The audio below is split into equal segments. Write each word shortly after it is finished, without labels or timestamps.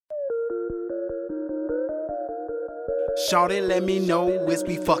Shawty, let me know, is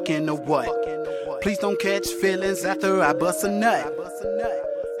we fucking or what? Please don't catch feelings after I bust a nut.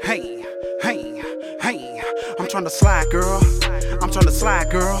 Hey, hey, hey, I'm tryna slide, girl. I'm tryna slide,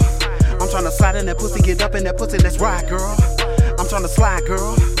 girl. I'm tryna slide in that pussy, get up in that pussy, let's ride, girl. I'm tryna slide,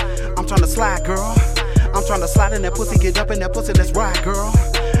 girl. I'm tryna slide, girl. I'm tryna slide in that pussy, get up in that pussy, let's ride, girl.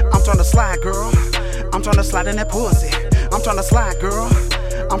 I'm tryna slide, girl. I'm tryna slide in that pussy. I'm tryna slide, girl.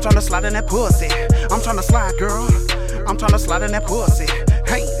 I'm tryna slide in that pussy. I'm tryna slide, girl. I'm tryna slide in that pussy.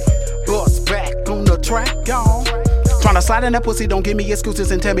 Hey, BustBack on the track, y'all. Tryna slide in that pussy, don't give me excuses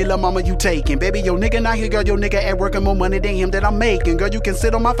and tell me, lil' mama, you taking. Baby, your nigga not here, girl, your nigga at work and more money than him that I'm making. Girl, you can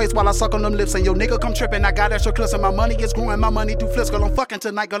sit on my face while I suck on them lips and your nigga come tripping. I got extra clips and my money is growing, my money do flips. Girl, I'm fucking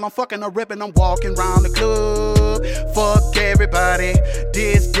tonight, girl, I'm fucking, I'm ripping. I'm walking round the club, fuck everybody.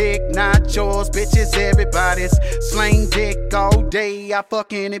 This dick not yours, bitches everybody's. Slang dick all day, I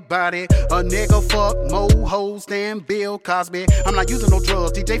fuck anybody. A nigga fuck more hoes than Bill Cosby. I'm not using no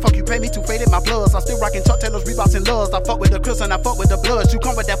drugs, DJ fuck you, pay me too faded my bloods. I still rockin' Chuck Taylors, Reeboks and Loves. I fuck with the Crips and I fuck with the Bloods. You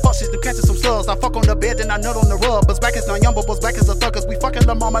come with that fuck shit, you catching some slugs. I fuck on the bed, then I nut on the rug. BustBack is not young, but BustBack is a thug. Cause we fucking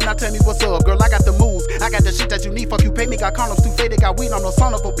the mama, now tell me what's up. Girl, I got the moves, I got the shit that you need. Fuck you, pay me, got condoms too faded, got weed on the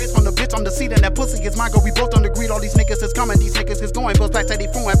son of a bitch. From the bitch on the seat, and that pussy is mine. Girl, we both on the greed, all these niggas is coming, these niggas is going. BustBack say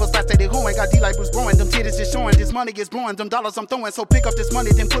they flowing, BustBack say they hoeing. Got D like Bruce growing, them titties is showing. This money is blowing, them dollars I'm throwing. So pick up this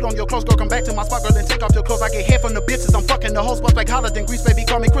money, then put on your clothes. Girl, come back to my spot, girl, then take off your clothes. I get head from the bitches, I'm fucking the hoes. BustBack holler, then Grease, baby,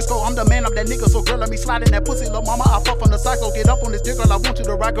 call me Crisco. I'm the man, I'm that nigga, so girl, let me slide in that pussy. Lil' mama, I fuck from the side, so get up on this dick, girl, I want you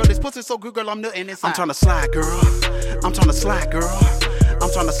to ride, girl. This pussy so good, girl, I'm nutting inside. I'm tryna slide, girl. I'm tryna slide, girl. I'm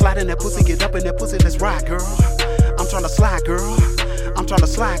tryna slide in that pussy, get up in that pussy, let's ride, girl. I'm tryna slide, girl. I'm tryna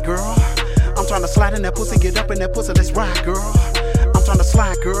slide, girl. I'm tryna slide in that pussy, get up in that pussy, let's ride, girl. I'm tryna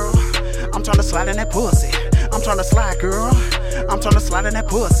slide, girl. I'm tryna slide in that pussy. I'm tryna slide, girl. I'm tryna slide in that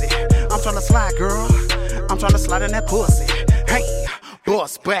pussy. I'm tryna slide, girl. I'm tryna slide in that pussy. Hey,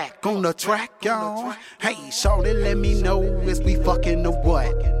 BustBack on the track, y'all. Hey, shawty, let me know, is we fucking or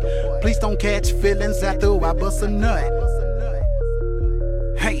what? Please don't catch feelings after I bust a nut.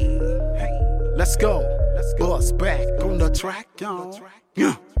 Hey, let's go. BustBack on the track, y'all.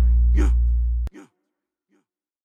 Yeah.